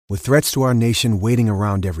With threats to our nation waiting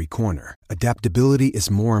around every corner, adaptability is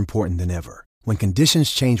more important than ever. When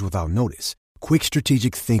conditions change without notice, quick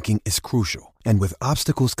strategic thinking is crucial. And with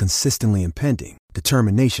obstacles consistently impending,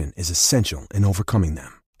 determination is essential in overcoming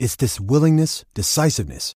them. It's this willingness,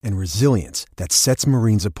 decisiveness, and resilience that sets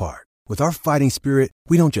Marines apart. With our fighting spirit,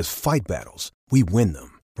 we don't just fight battles, we win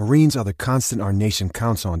them. Marines are the constant our nation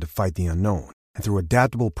counts on to fight the unknown. And through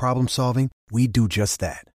adaptable problem solving, we do just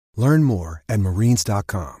that. Learn more at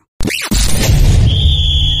marines.com.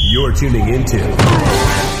 You're tuning into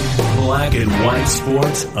Black and White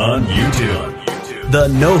Sports on YouTube. The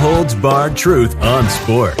no-holds-barred truth on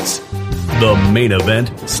sports. The main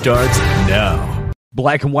event starts now.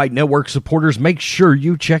 Black and White Network supporters, make sure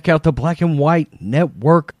you check out the Black and White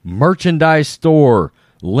Network merchandise store.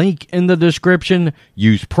 Link in the description.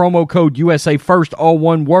 Use promo code USA First, all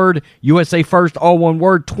one word. USA First, all one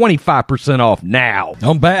word. 25% off now.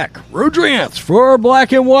 I'm back. Rodrance for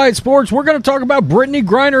Black and White Sports. We're going to talk about Brittany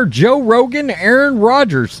Griner, Joe Rogan, Aaron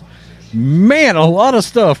Rodgers. Man, a lot of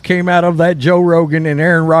stuff came out of that Joe Rogan and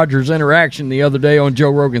Aaron Rodgers interaction the other day on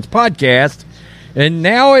Joe Rogan's podcast. And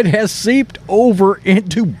now it has seeped over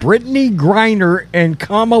into Brittany Griner and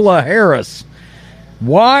Kamala Harris.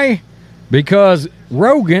 Why? Because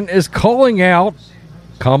Rogan is calling out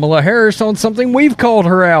Kamala Harris on something we've called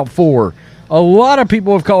her out for. A lot of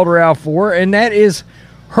people have called her out for, and that is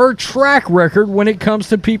her track record when it comes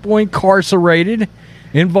to people incarcerated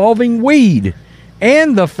involving weed.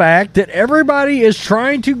 And the fact that everybody is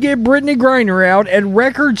trying to get Brittany Griner out at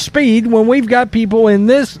record speed when we've got people in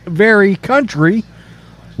this very country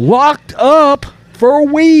locked up for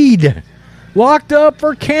weed, locked up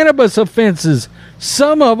for cannabis offenses,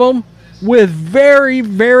 some of them with very,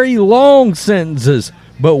 very long sentences.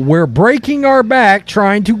 But we're breaking our back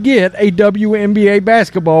trying to get a WNBA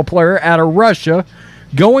basketball player out of Russia,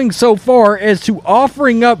 going so far as to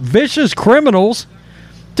offering up vicious criminals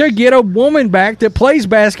to get a woman back that plays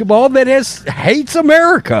basketball that hates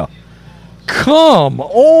America. Come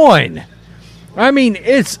on. I mean,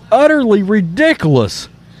 it's utterly ridiculous.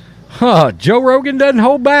 Joe Rogan doesn't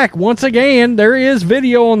hold back. Once again, there is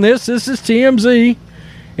video on this. This is TMZ.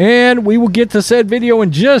 And we will get to said video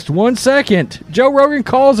in just 1 second. Joe Rogan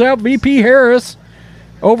calls out VP Harris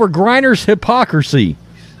over Griner's hypocrisy.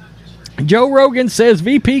 Joe Rogan says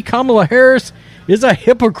VP Kamala Harris is a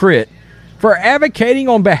hypocrite for advocating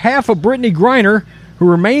on behalf of Brittany Griner, who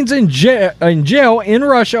remains in jail in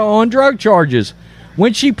Russia on drug charges,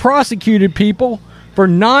 when she prosecuted people for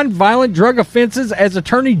nonviolent drug offenses as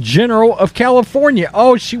Attorney General of California.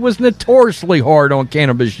 Oh, she was notoriously hard on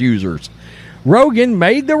cannabis users. Rogan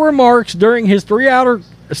made the remarks during his 3-hour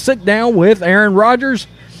sit-down with Aaron Rodgers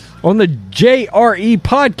on the JRE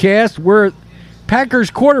podcast, where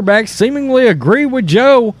Packers quarterback seemingly agreed with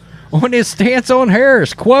Joe on his stance on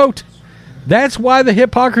Harris. Quote, "That's why the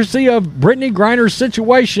hypocrisy of Brittany Griner's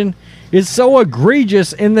situation is so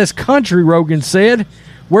egregious in this country," Rogan said,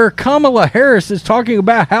 where Kamala Harris is talking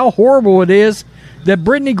about how horrible it is that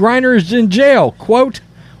Brittany Griner is in jail. Quote,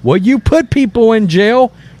 "Well, you put people in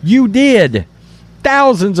jail. You did.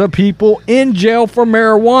 Thousands of people in jail for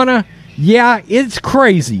marijuana. Yeah, it's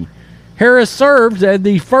crazy." Harris served as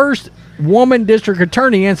the first woman district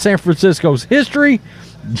attorney in San Francisco's history.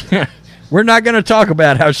 We're not going to talk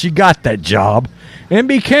about how she got that job, and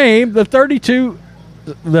became the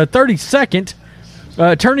 32nd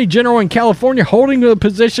attorney general in California, holding the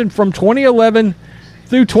position from 2011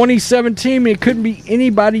 through 2017. It couldn't be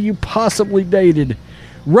anybody you possibly dated.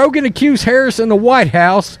 Rogan accused Harris in the White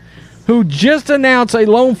House, who just announced a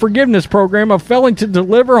loan forgiveness program, of failing to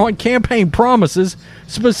deliver on campaign promises,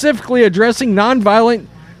 specifically addressing nonviolent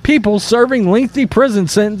people serving lengthy prison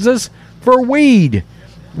sentences for weed,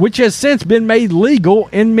 which has since been made legal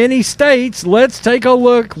in many states. Let's take a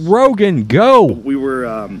look. Rogan, go. We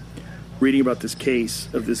were reading about this case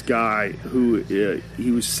of this guy who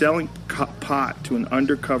he was selling pot to an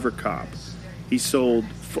undercover cop. He sold,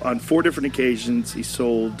 on 4 different occasions, he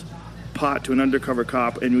sold pot to an undercover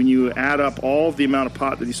cop, and when you add up all of the amount of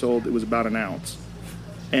pot that he sold, it was about an ounce.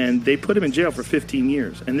 And they put him in jail for 15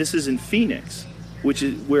 years. And this is in Phoenix, which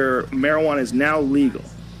is where marijuana is now legal.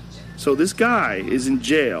 So this guy is in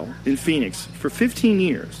jail in Phoenix for 15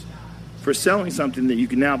 years for selling something that you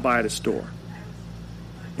can now buy at a store.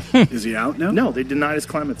 Is he out now? No, they denied his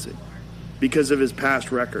clemency because of his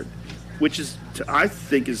past record, which is, I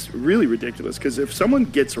think, is really ridiculous. Because if someone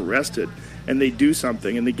gets arrested and they do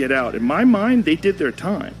something and they get out, in my mind, they did their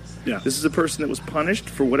time. Yeah. This is a person that was punished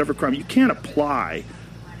for whatever crime. You can't apply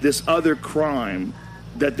this other crime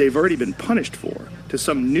that they've already been punished for to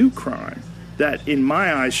some new crime that, in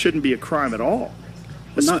my eyes, shouldn't be a crime at all.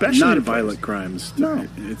 especially not violent crimes. No.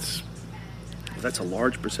 That's a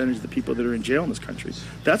large percentage of the people that are in jail in this country.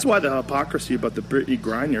 That's why the hypocrisy about the Brittany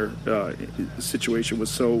Griner situation was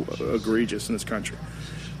so egregious in this country,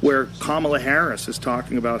 where Kamala Harris is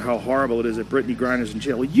talking about how horrible it is that Brittany Griner's in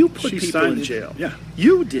jail. Well, you put people in jail. Yeah.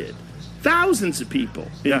 You did. Thousands of people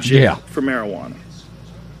in jail for marijuana.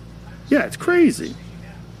 Yeah, it's crazy.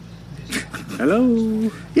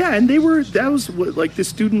 Hello. Yeah, and that was like the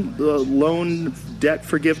student loan debt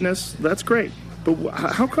forgiveness. That's great. But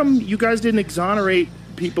how come you guys didn't exonerate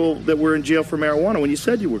people that were in jail for marijuana when you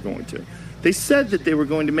said you were going to? They said that they were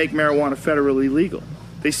going to make marijuana federally legal.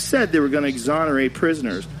 They said they were going to exonerate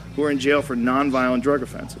prisoners who are in jail for nonviolent drug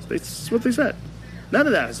offenses. That's what they said. None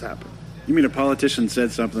of that has happened. You mean a politician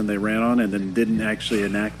said something they ran on and then didn't actually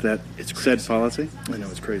enact that said policy? I know,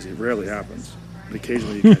 it's crazy. It rarely happens. But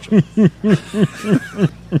occasionally you catch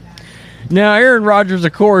it. Now, Aaron Rodgers,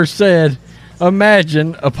 of course, said,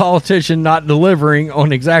 imagine a politician not delivering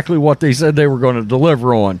on exactly what they said they were going to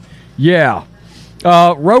deliver on. Yeah.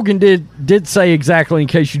 Rogan did say exactly, in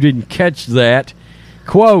case you didn't catch that,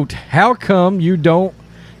 quote, how come you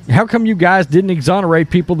guys didn't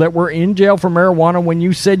exonerate people that were in jail for marijuana when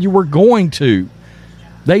you said you were going to?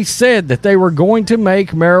 They said that they were going to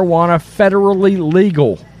make marijuana federally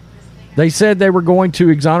legal. They said they were going to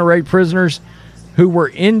exonerate prisoners who were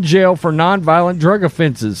in jail for nonviolent drug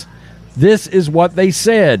offenses. This is what they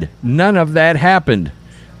said. None of that happened.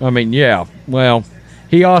 I mean, yeah, well,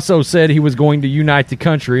 he also said he was going to unite the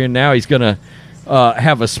country, and now he's going to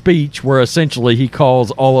have a speech where essentially he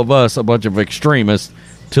calls all of us a bunch of extremists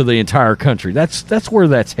to the entire country. That's where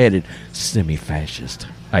that's headed. Semi-fascist,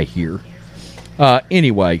 I hear.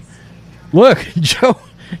 Anyway, look,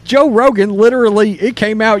 Joe Rogan, literally, it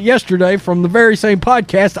came out yesterday from the very same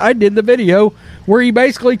podcast I did the video where he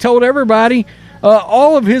basically told everybody,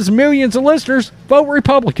 all of his millions of listeners, vote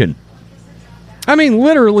Republican. I mean,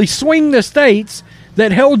 literally, swing the states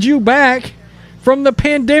that held you back from the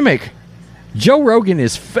pandemic. Joe Rogan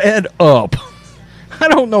is fed up. I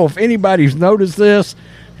don't know if anybody's noticed this.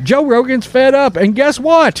 Joe Rogan's fed up. And guess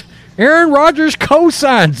what? Aaron Rodgers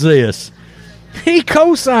co-signs this. He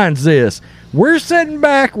co-signs this. We're sitting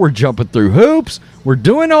back. We're jumping through hoops. We're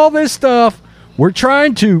doing all this stuff. We're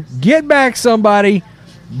trying to get back somebody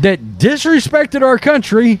that disrespected our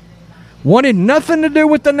country, wanted nothing to do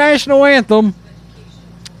with the national anthem.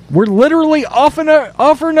 We're literally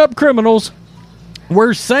offering up criminals.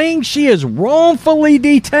 We're saying she is wrongfully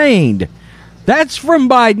detained. That's from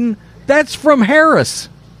Biden. That's from Harris.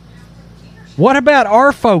 What about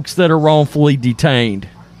our folks that are wrongfully detained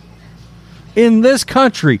in this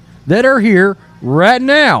country that are here right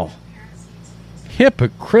now?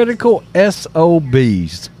 Hypocritical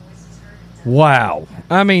SOBs. Wow.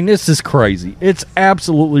 I mean, this is crazy. It's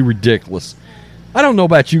absolutely ridiculous. I don't know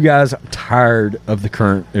about you guys. I'm tired of the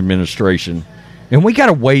current administration. And we got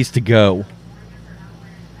a ways to go.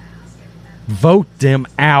 Vote them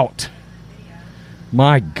out.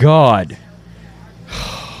 My God.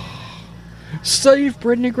 Save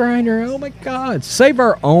Brittany Griner. Oh, my God. Save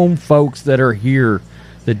our own folks that are here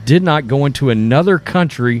that did not go into another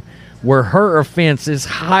country where her offense is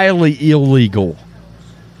highly illegal.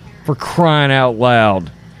 For crying out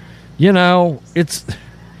loud. You know, it's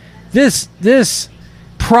this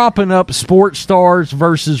propping up sports stars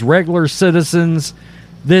versus regular citizens,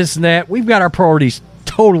 this and that. We've got our priorities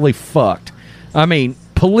totally fucked. I mean,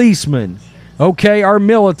 policemen, okay, our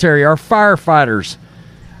military, our firefighters,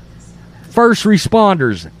 first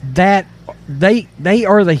responders, that they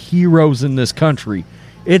are the heroes in this country.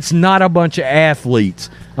 It's not a bunch of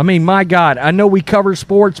athletes. I mean, my God, I know we cover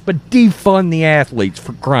sports, but defund the athletes,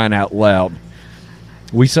 for crying out loud.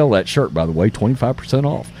 We sell that shirt, by the way, 25%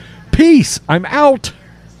 off. Peace. I'm out.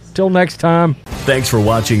 Till next time. Thanks for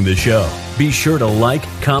watching the show. Be sure to like,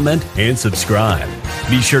 comment, and subscribe.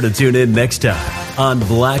 Be sure to tune in next time on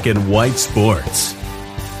Black and White Sports.